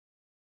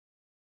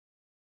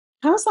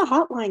How's the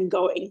hotline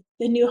going?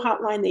 The new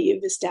hotline that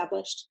you've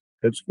established?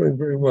 It's going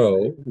very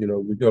well.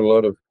 We got a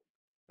lot of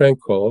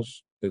prank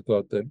calls. They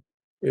thought that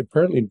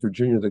apparently in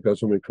Virginia they got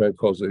so many prank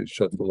calls they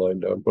shut the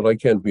line down. But I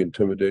can't be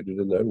intimidated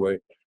in that way.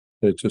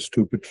 And it's a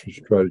stupid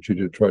strategy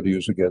to try to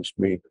use against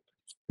me.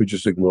 We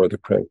just ignore the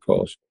prank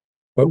calls.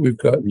 But we've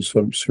gotten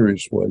some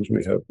serious ones.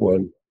 We have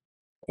one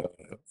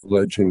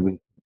alleging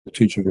the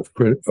teaching of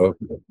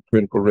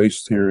critical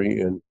race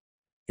theory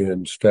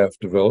in staff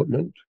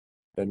development,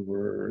 and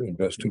we're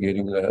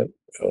investigating that.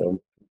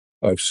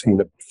 I've seen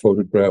a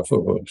photograph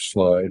of a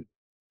slide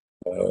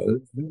uh,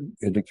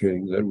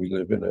 indicating that we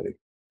live in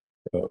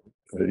a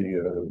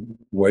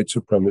white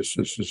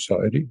supremacist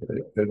society.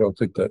 I don't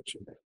think that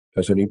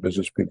has any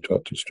business being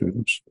taught to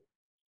students.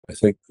 I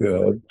think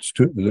the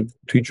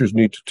teachers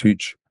need to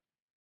teach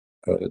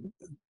uh,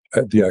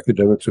 the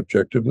academics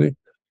objectively,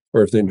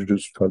 or if they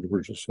introduce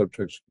controversial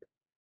subjects,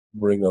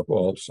 bring up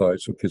all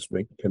sides so kids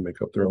can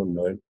make up their own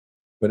mind.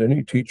 But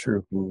any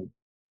teacher who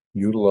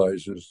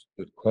utilizes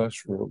the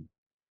classroom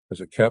as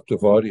a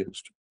captive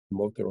audience to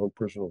promote their own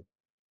personal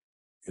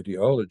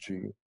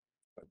ideology,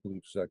 I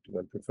believe is acting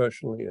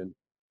unprofessionally and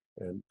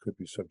could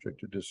be subject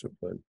to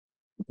discipline.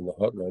 And the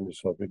hotline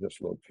is helping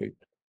us locate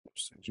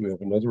those things. We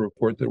have another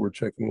report that we're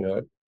checking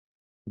out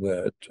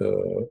that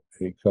a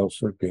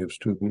counselor gave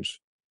students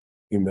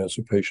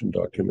emancipation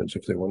documents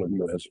if they want to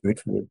emancipate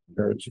from their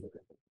parents.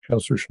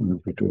 Counselors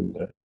shouldn't be doing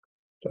that.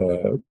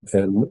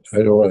 And I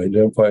don't want to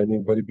identify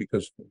anybody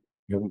because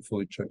we haven't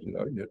fully checked it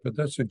out yet. But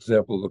that's an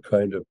example of the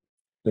kind of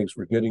things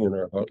we're getting in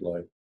our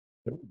hotline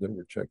that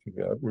we're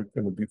checking out. We're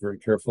going to be very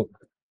careful.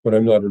 But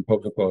I'm not in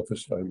public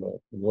office. I'm a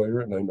lawyer,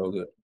 and I know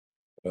that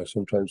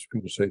sometimes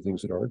people say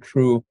things that aren't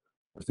true,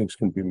 or things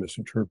can be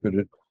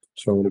misinterpreted.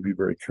 So I want to be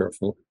very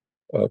careful.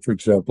 For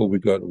example, we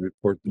got a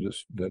report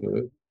that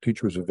a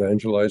teacher was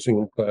evangelizing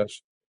in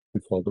class. We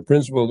called the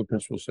principal. The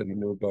principal said he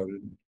knew about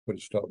it and put a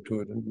stop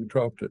to it, and we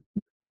dropped it.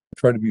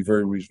 Try to be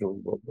very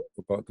reasonable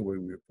about the way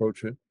we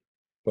approach it,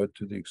 but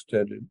to the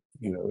extent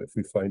if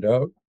we find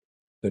out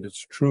that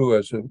it's true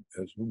as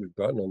we've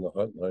gotten on the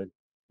hotline,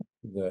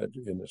 that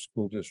in a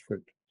school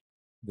district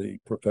the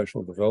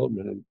professional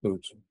development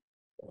includes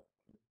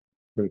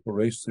critical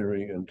race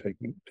theory and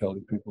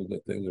telling people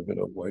that they live in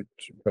a white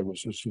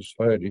supremacist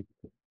society,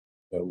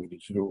 we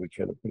need to do what we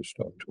can to put a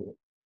stop to it.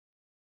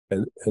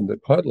 And the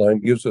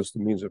hotline gives us the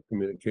means of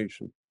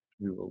communication to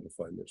be able to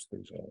find those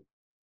things out.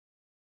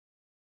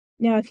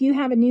 Now, if you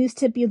have a news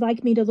tip you'd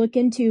like me to look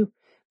into,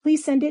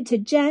 please send it to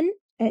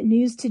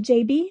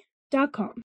jen@newstojb.com.